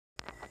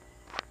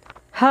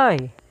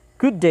Hi,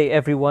 good day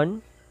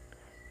everyone.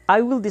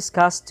 I will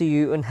discuss to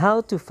you on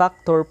how to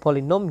factor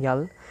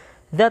polynomial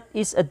that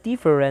is a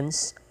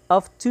difference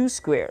of two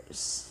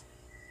squares.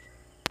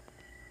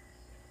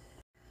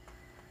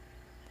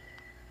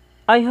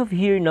 I have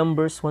here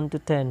numbers 1 to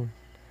 10.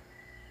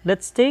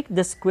 Let's take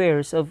the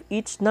squares of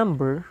each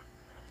number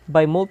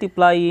by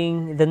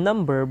multiplying the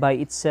number by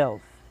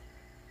itself.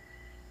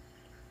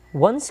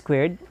 1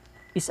 squared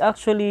is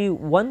actually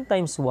 1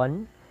 times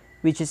 1,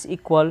 which is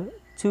equal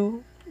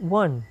to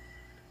 1.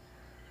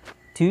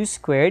 2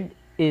 squared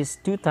is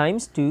 2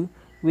 times 2,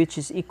 which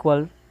is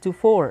equal to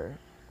 4.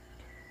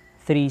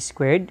 3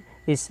 squared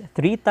is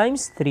 3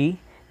 times 3,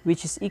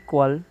 which is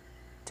equal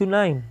to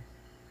 9.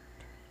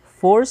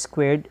 4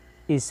 squared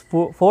is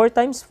 4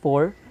 times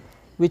 4,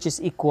 which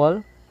is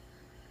equal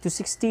to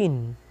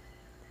 16.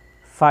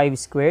 5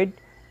 squared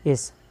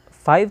is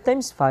 5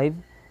 times 5,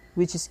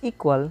 which is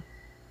equal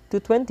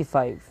to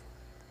 25.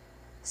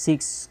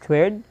 6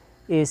 squared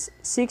is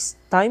 6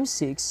 times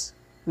 6,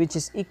 which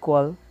is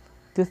equal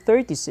to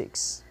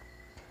 36.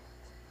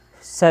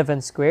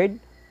 7 squared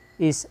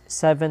is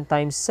 7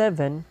 times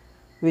 7,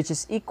 which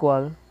is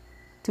equal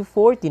to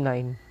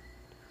 49.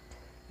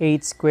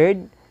 8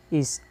 squared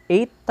is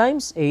 8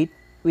 times 8,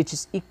 which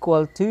is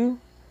equal to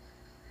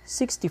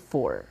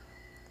 64.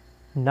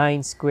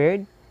 9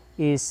 squared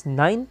is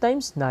 9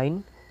 times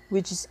 9,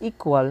 which is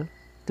equal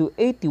to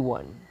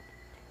 81.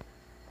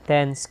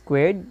 10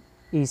 squared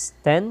is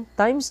 10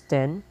 times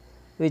 10,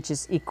 which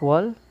is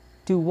equal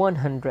to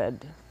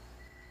 100.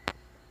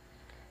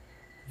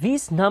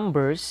 These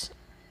numbers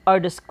are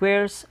the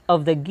squares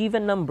of the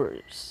given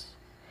numbers,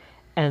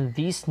 and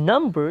these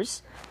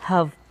numbers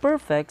have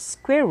perfect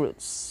square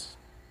roots.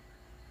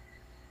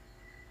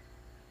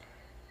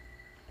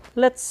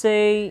 Let's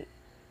say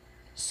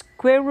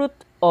square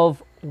root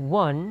of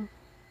 1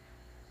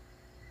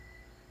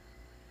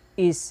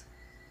 is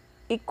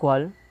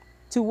equal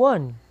to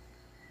 1.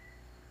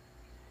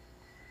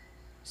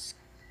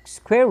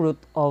 Square root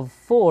of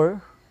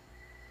 4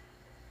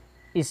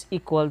 is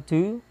equal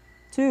to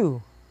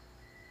 2.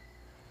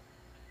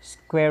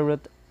 Square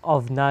root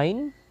of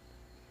 9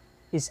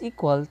 is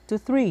equal to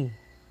 3.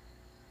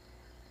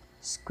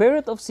 Square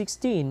root of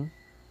 16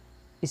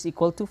 is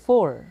equal to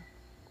 4.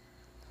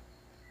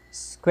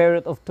 Square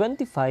root of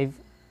 25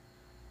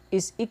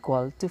 is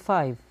equal to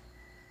 5,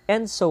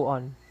 and so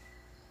on.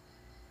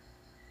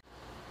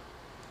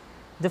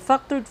 The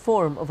factored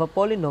form of a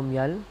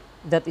polynomial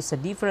that is a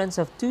difference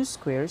of two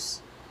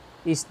squares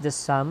is the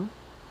sum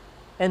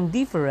and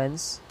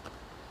difference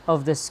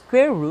of the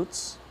square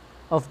roots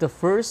of the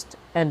first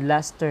and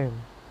last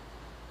term.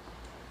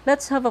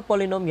 Let's have a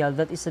polynomial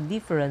that is a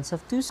difference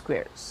of two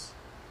squares.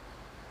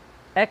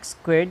 X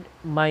squared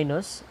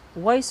minus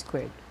y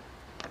squared.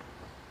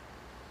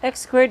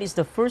 X squared is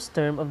the first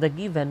term of the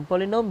given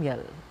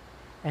polynomial,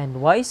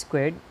 and y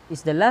squared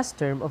is the last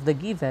term of the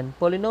given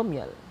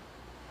polynomial,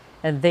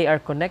 and they are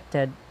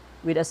connected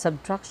with a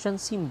subtraction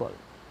symbol.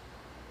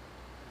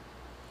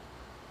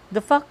 The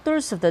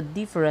factors of the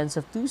difference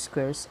of two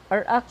squares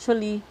are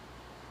actually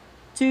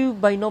two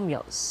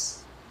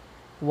binomials.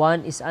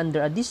 One is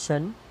under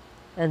addition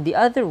and the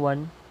other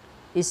one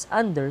is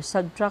under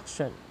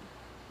subtraction.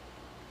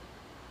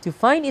 To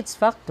find its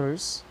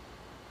factors,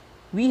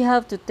 we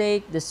have to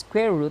take the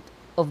square root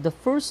of the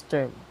first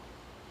term,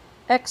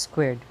 x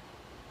squared,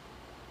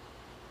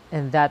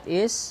 and that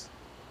is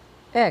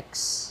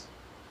x.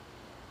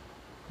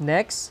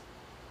 Next,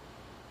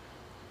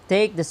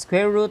 take the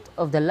square root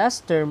of the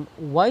last term,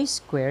 y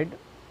squared,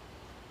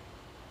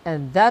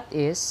 and that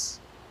is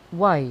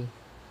y.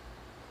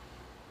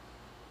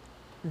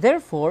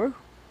 Therefore,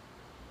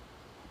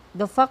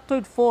 the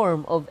factored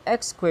form of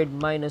x squared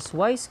minus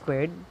y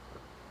squared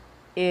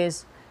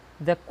is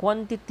the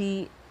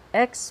quantity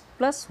x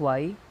plus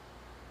y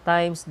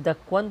times the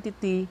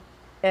quantity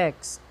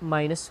x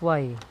minus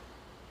y.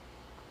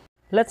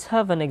 Let's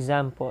have an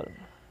example.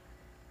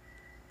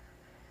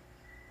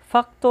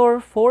 Factor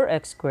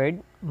 4x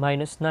squared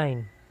minus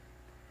 9.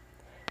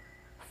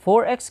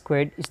 4x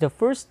squared is the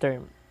first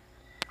term,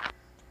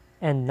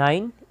 and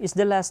 9 is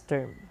the last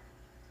term.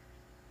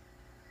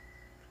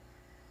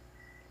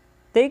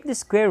 Take the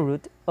square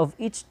root of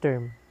each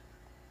term.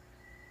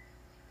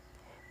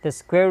 The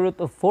square root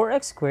of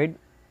 4x squared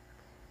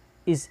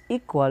is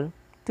equal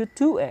to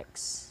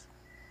 2x.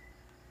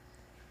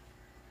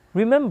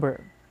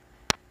 Remember,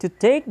 to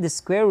take the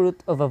square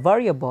root of a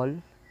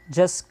variable,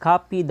 just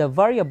copy the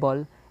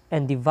variable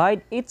and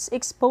divide its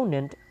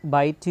exponent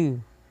by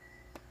 2.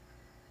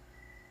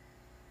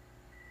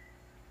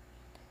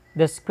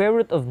 The square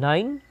root of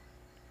 9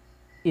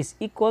 is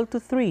equal to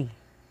 3.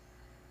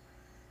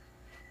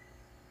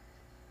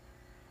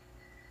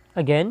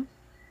 Again,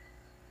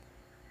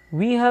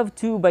 we have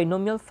two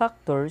binomial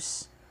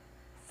factors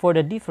for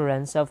the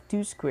difference of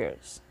two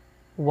squares.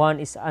 One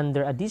is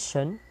under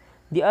addition,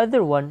 the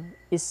other one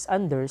is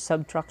under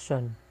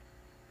subtraction.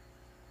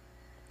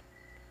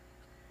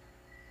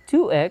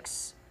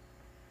 2x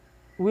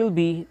will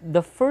be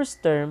the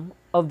first term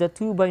of the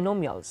two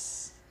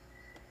binomials,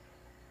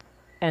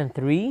 and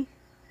 3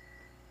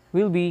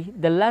 will be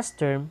the last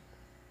term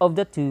of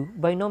the two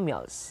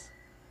binomials.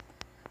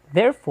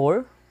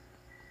 Therefore,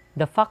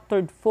 the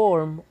factored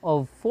form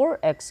of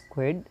 4x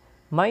squared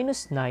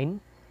minus 9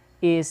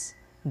 is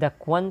the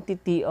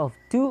quantity of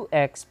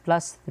 2x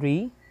plus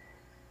 3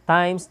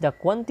 times the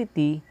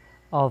quantity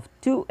of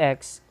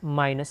 2x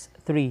minus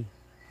 3.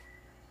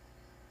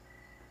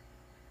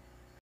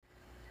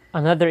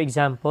 Another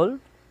example,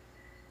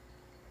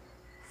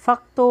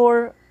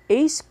 factor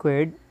a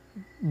squared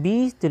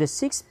b to the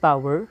 6th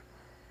power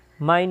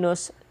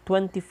minus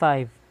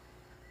 25.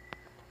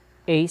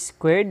 A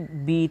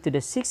squared b to the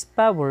 6th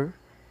power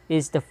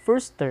is the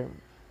first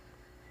term,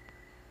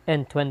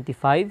 and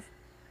 25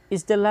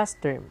 is the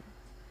last term.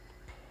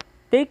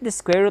 Take the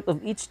square root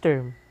of each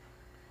term.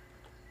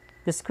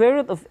 The square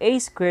root of a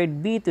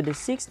squared b to the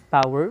 6th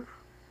power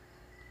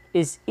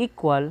is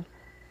equal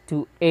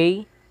to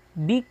a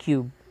b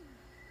cubed.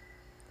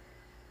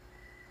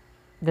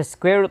 The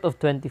square root of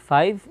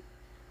 25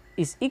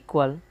 is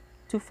equal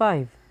to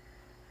 5.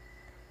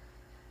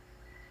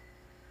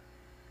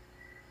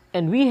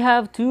 And we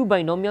have two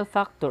binomial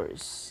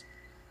factors.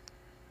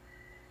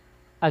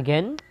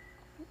 Again,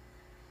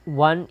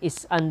 one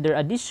is under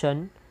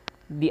addition,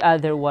 the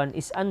other one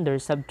is under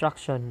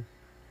subtraction.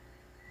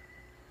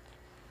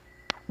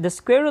 The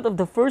square root of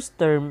the first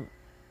term,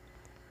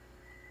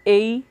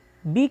 a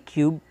b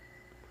cubed,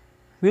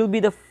 will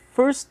be the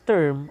first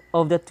term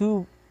of the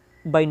two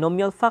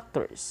binomial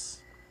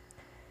factors.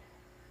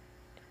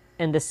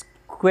 And the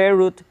square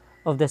root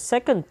of the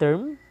second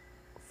term,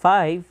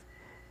 5,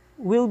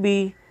 will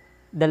be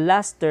the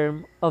last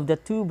term of the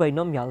two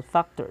binomial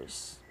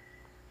factors.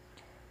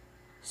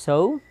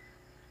 So,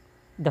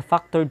 the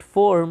factored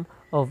form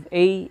of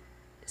a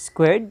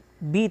squared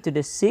b to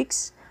the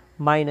 6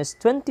 minus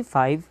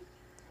 25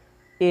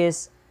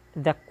 is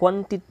the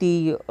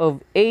quantity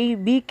of a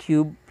b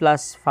cubed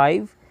plus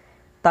 5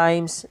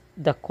 times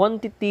the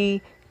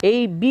quantity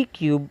a b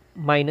cubed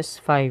minus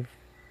 5.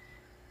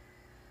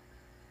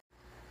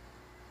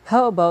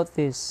 How about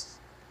this?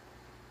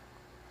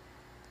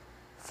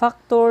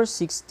 Factor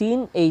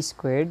 16a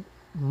squared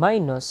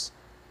minus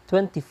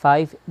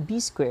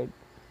 25b squared.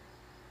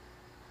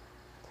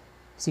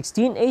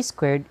 16a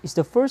squared is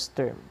the first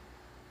term,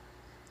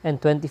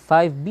 and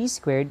 25b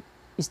squared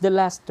is the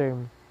last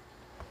term.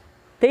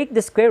 Take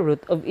the square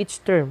root of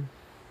each term.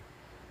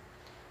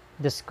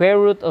 The square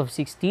root of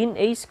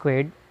 16a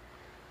squared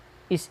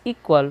is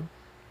equal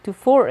to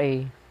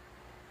 4a.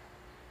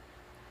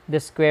 The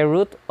square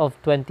root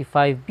of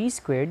 25b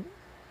squared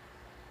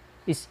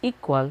is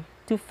equal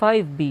to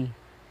 5b.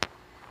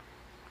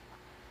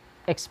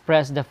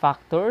 Express the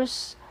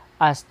factors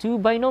as two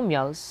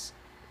binomials.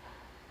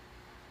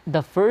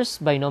 The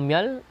first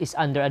binomial is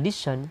under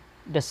addition,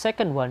 the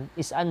second one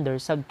is under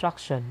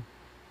subtraction.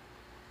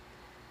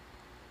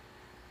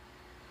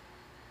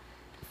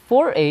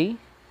 4a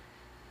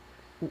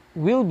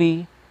will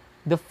be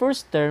the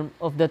first term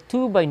of the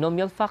two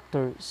binomial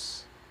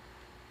factors,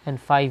 and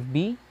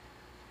 5b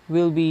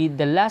will be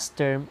the last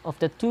term of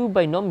the two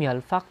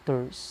binomial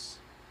factors.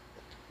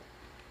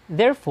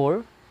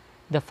 Therefore,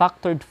 the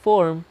factored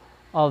form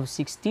of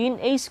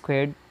 16a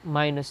squared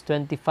minus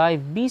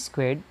 25b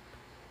squared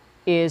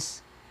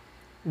is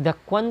the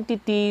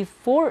quantity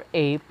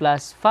 4a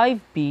plus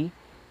 5b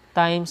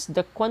times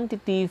the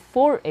quantity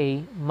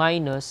 4a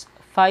minus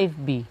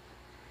 5b.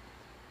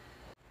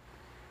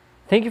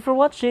 Thank you for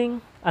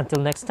watching.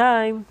 Until next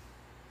time.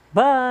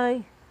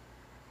 Bye!